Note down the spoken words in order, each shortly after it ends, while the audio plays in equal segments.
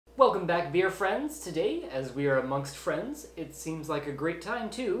Welcome back, beer friends. Today, as we are amongst friends, it seems like a great time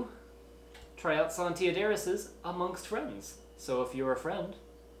to try out Sante Adairius' Amongst Friends. So if you're a friend,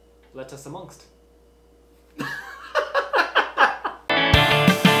 let us amongst.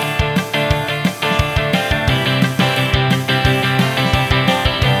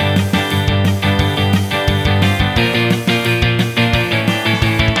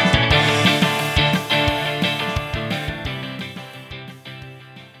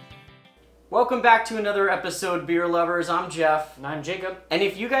 Welcome back to another episode, beer lovers. I'm Jeff. And I'm Jacob. And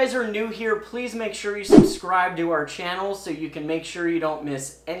if you guys are new here, please make sure you subscribe to our channel so you can make sure you don't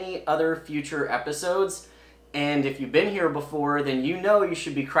miss any other future episodes. And if you've been here before, then you know you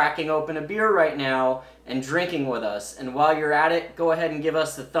should be cracking open a beer right now and drinking with us. And while you're at it, go ahead and give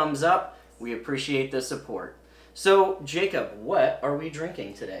us the thumbs up. We appreciate the support. So, Jacob, what are we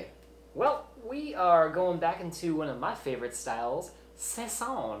drinking today? Well, we are going back into one of my favorite styles,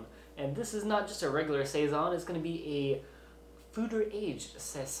 Saison. And this is not just a regular Saison, it's going to be a Barrel Aged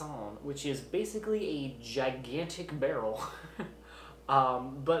Saison, which is basically a gigantic barrel.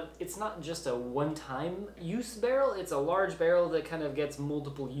 But it's not just a one-time use barrel, it's a large barrel that kind of gets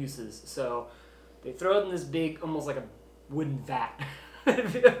multiple uses. So they throw it in this big, almost like a wooden vat,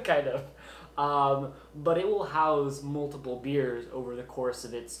 kind of. But it will house multiple beers over the course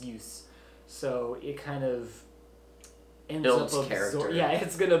of its use. So it kind of builds character. Yeah,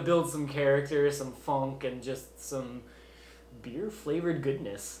 it's gonna build some character, some funk, and just some beer-flavored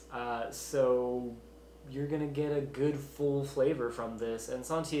goodness. So you're gonna get a good full flavor from this. And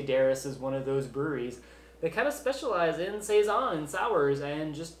Sante Adairius is one of those breweries that kind of specialize in saison and sours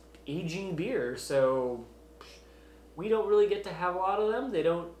and just aging beer. So we don't really get to have a lot of them. They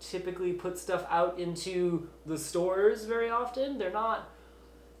don't typically put stuff out into the stores very often. They're not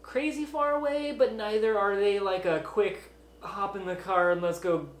crazy far away, but neither are they like a quick hop in the car and let's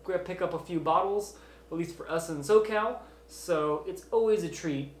go pick up a few bottles, at least for us in SoCal. So it's always a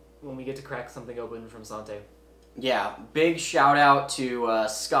treat when we get to crack something open from Sante. Yeah, big shout out to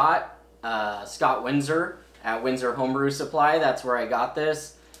Scott Windsor at Windsor Homebrew Supply. That's where I got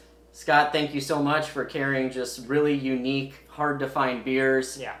this. Scott, thank you so much for carrying just really unique, hard to find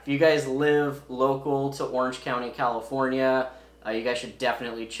beers. Yeah. If you guys live local to Orange County, California, you guys should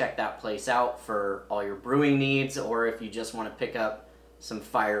definitely check that place out for all your brewing needs, or if you just want to pick up some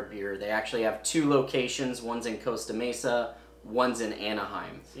fire beer. They actually have 2 locations. One's in Costa Mesa, one's in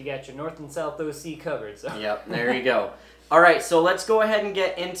Anaheim. So you got your North and South OC covered. So. Yep, there you go. All right, so let's go ahead and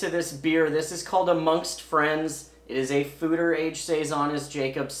get into this beer. This is called Amongst Friends. It is a Barrel Aged Saison, as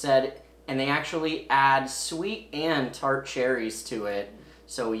Jacob said, and they actually add sweet and tart cherries to it.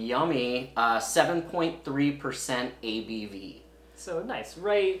 So yummy, 7.3% ABV. So nice,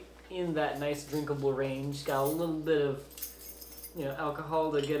 right in that nice drinkable range. Got a little bit of,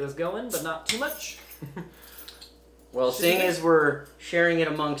 alcohol to get us going, but not too much. Well, seeing as we're sharing it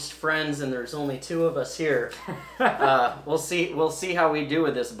amongst friends and there's only 2 of us here, we'll see how we do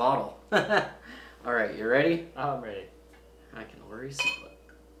with this bottle. All right, you ready? I'm ready. I can already see it.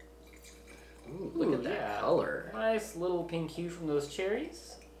 Ooh, look at that color. Nice little pink hue from those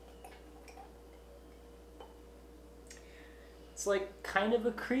cherries. It's like kind of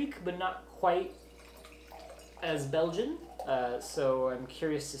a creek, but not quite as Belgian. So I'm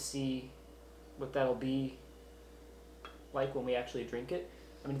curious to see what that'll be like when we actually drink it.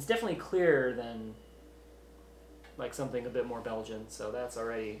 I mean, it's definitely clearer than like something a bit more Belgian, so that's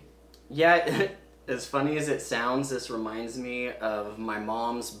already... Yeah, as funny as it sounds, this reminds me of my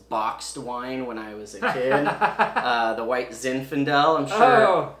mom's boxed wine when I was a kid. The white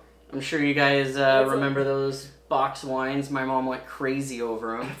Zinfandel. I'm sure you guys remember those box wines. My mom went crazy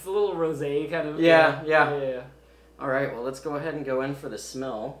over them. It's a little rosé kind of. Yeah. All right, well, let's go ahead and go in for the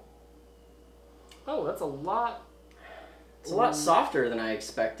smell. Oh, that's a lot. It's a lot softer than I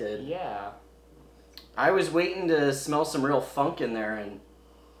expected. Yeah. I was waiting to smell some real funk in there, and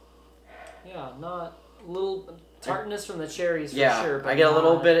yeah, not a little tartness from the cherries for sure. But I get a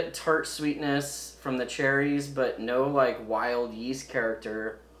little bit of tart sweetness from the cherries, but no like wild yeast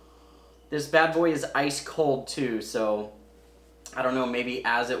character. This bad boy is ice cold too, so I don't know, maybe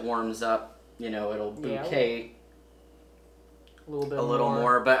as it warms up, it'll bouquet a little bit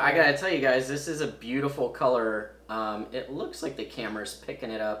more. But I gotta tell you guys, this is a beautiful color. It looks like the camera's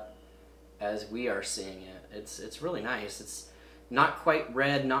picking it up as we are seeing it. It's really nice. It's not quite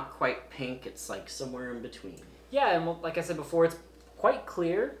red, not quite pink. It's like somewhere in between. Yeah, and like I said before, it's quite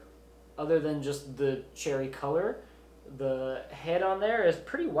clear, other than just the cherry color. The head on there is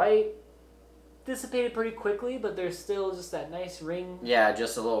pretty white. Dissipated pretty quickly, but there's still just that nice ring. Yeah,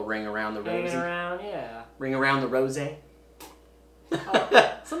 just a little ring around the rosy. Hanging around, yeah. Ring around the rosé.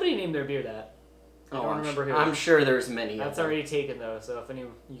 Somebody named their beer that. I Oh, don't remember who. I'm sure there's many. That's already taken though, so if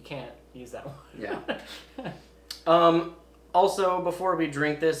you can't use that one. Yeah. Also, before we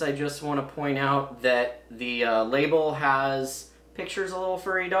drink this, I just want to point out that the label has pictures of little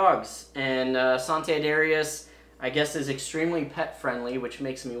furry dogs, and Sante Adairius, I guess, is extremely pet friendly, which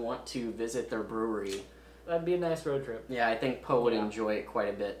makes me want to visit their brewery. That'd be a nice road trip. Yeah, I think Poe would enjoy it quite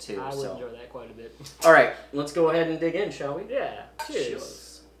a bit too. I would enjoy that quite a bit. All right, let's go ahead and dig in, shall we? Yeah.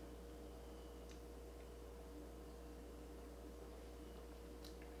 Cheers.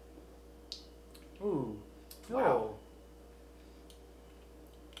 Ooh. Wow.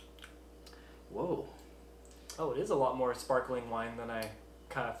 Whoa. Oh, it is a lot more sparkling wine than I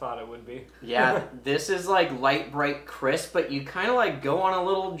kind of thought it would be. Yeah, this is like light, bright, crisp, but you kind of like go on a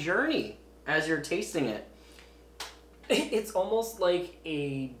little journey as you're tasting it. It's almost like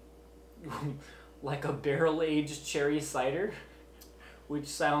a barrel aged cherry cider, which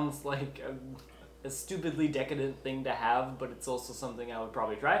sounds like a stupidly decadent thing to have, but it's also something I would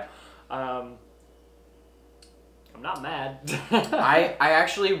probably try. I'm not mad. I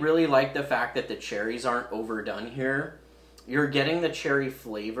actually really like the fact that the cherries aren't overdone here. You're getting the cherry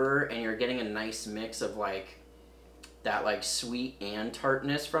flavor, and you're getting a nice mix of like that like sweet and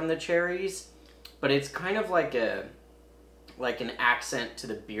tartness from the cherries, but it's kind of like an accent to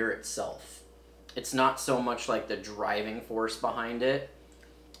the beer itself. It's not so much like the driving force behind it.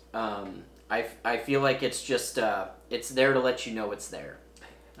 I feel like it's just it's there to let you know it's there.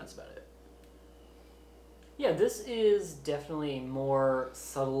 That's about it. Yeah, this is definitely more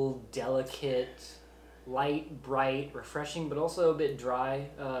subtle, delicate, light, bright, refreshing, but also a bit dry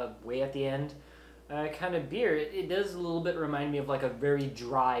way at the end kind of beer. It does a little bit remind me of like a very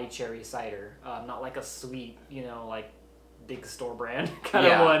dry cherry cider, not like a sweet, like big store brand kind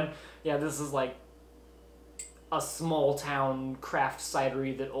of one. Yeah, this is like a small town craft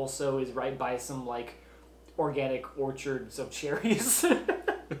cidery that also is right by some like organic orchards of cherries.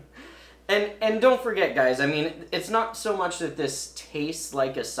 And don't forget, guys, I mean, it's not so much that this tastes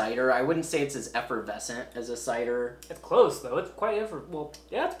like a cider. I wouldn't say it's as effervescent as a cider. It's close, though. It's quite it's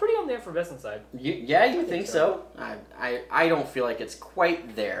pretty on the effervescent side. You think so? I don't feel like it's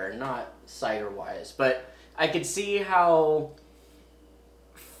quite there, not cider-wise. But I could see how,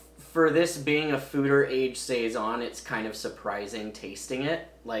 for this being a foeder-aged Saison, it's kind of surprising tasting it.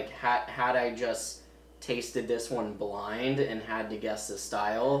 Like, had I just tasted this one blind and had to guess the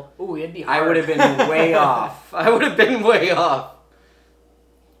style, ooh, it'd be hard. I would have been way off. I would have been way off.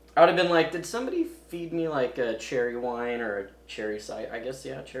 I would have been like, did somebody feed me like a cherry wine or a cherry cider? I guess,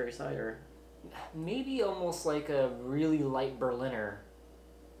 yeah, cherry cider. Maybe almost like a really light Berliner.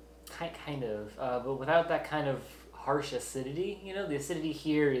 Kind of. But without that kind of harsh acidity. The acidity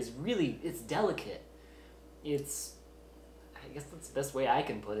here is really, it's delicate. I guess that's the best way I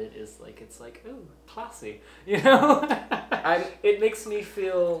can put it, is like, it's like, ooh, classy, It makes me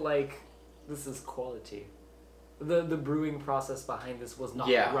feel like this is quality. The brewing process behind this was not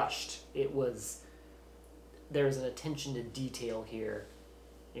rushed. It was, there's an attention to detail here,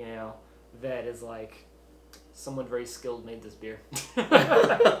 that is like, someone very skilled made this beer.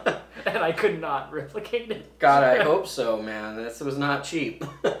 And I could not replicate it. God, I hope so, man. This was not cheap.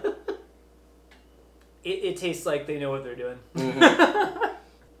 It tastes like they know what they're doing. Mm-hmm.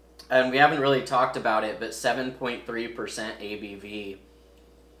 And we haven't really talked about it, but 7.3% ABV.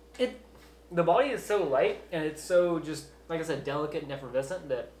 The body is so light, and it's so just, like I said, delicate and effervescent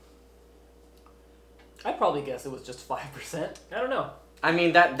that I'd probably guess it was just 5%. I don't know. I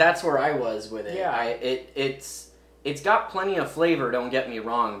mean, that's where I was with it. Yeah. It's got plenty of flavor, don't get me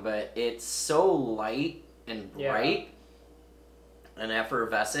wrong, but it's so light and bright and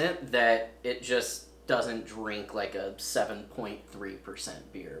effervescent that it just doesn't drink like a 7.3%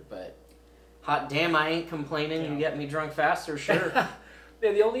 beer. But hot damn, I ain't complaining. You get me drunk faster, sure.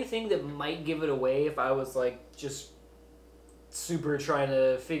 Yeah, the only thing that might give it away, if I was like just super trying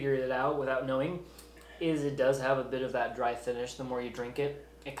to figure it out without knowing, is it does have a bit of that dry finish. The more you drink it,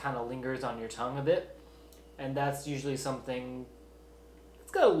 it kind of lingers on your tongue a bit, and that's usually something.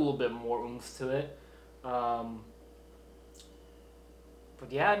 It's got a little bit more oomph to it. But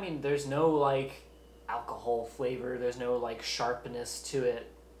yeah, I mean, there's no like alcohol flavor. There's no like sharpness to it.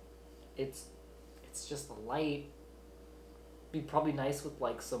 It's just light. Be probably nice with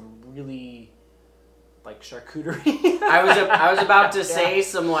like some really like charcuterie. I was about to say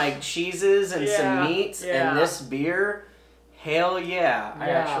some like cheeses and some meats, and this beer, hell yeah. I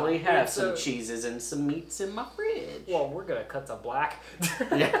actually have some cheeses and some meats in my fridge. Well, we're gonna cut to black.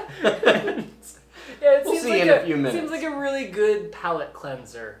 Yeah. We'll see in a few minutes. Seems like a really good palate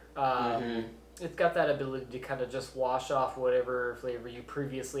cleanser. It's got that ability to kind of just wash off whatever flavor you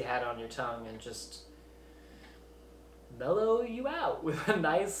previously had on your tongue and just mellow you out with a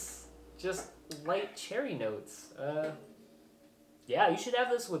nice, just light cherry notes. Yeah, you should have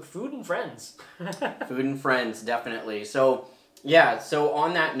this with food and friends. Food and friends, definitely. So, yeah, so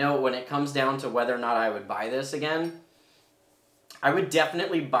on that note, when it comes down to whether or not I would buy this again, I would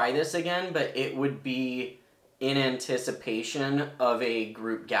definitely buy this again, but it would be in anticipation of a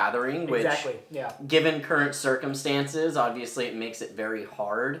group gathering, which, exactly, yeah. Given current circumstances, obviously it makes it very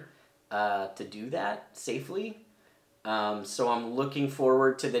hard to do that safely. So I'm looking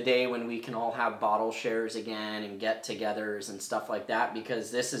forward to the day when we can all have bottle shares again and get-togethers and stuff like that,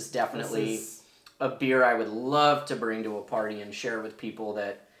 because this is definitely a beer I would love to bring to a party and share with people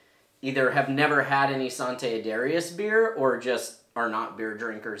that either have never had any Sante Adairius beer or just are not beer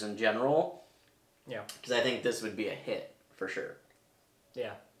drinkers in general. Yeah. Because I think this would be a hit, for sure.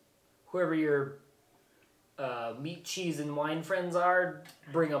 Yeah. Whoever your meat, cheese, and wine friends are,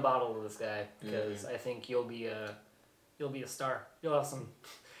 bring a bottle of this guy, because I think you'll be a star. You'll have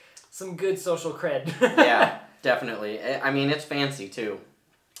some good social cred. Yeah, definitely. I mean, it's fancy, too.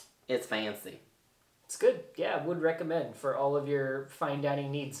 It's fancy. It's good. Yeah, would recommend for all of your fine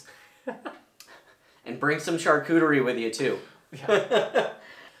dining needs. And bring some charcuterie with you, too. Yeah.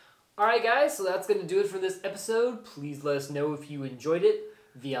 Alright guys, so that's going to do it for this episode. Please let us know if you enjoyed it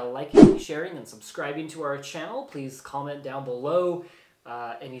via liking, sharing, and subscribing to our channel. Please comment down below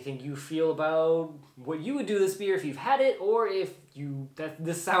anything you feel about what you would do this beer if you've had it, or if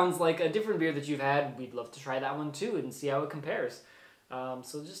this sounds like a different beer that you've had. We'd love to try that one too and see how it compares.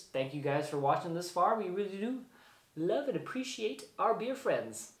 So just thank you guys for watching this far. We really do love and appreciate our beer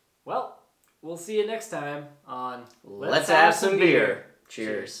friends. Well, we'll see you next time on Let's Have Some Beer.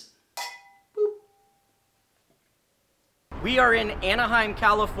 Cheers. We are in Anaheim,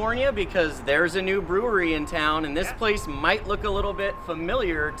 California, because there's a new brewery in town, and this place might look a little bit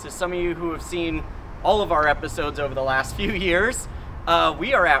familiar to some of you who have seen all of our episodes over the last few years.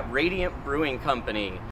 We are at Radiant Brewing Company.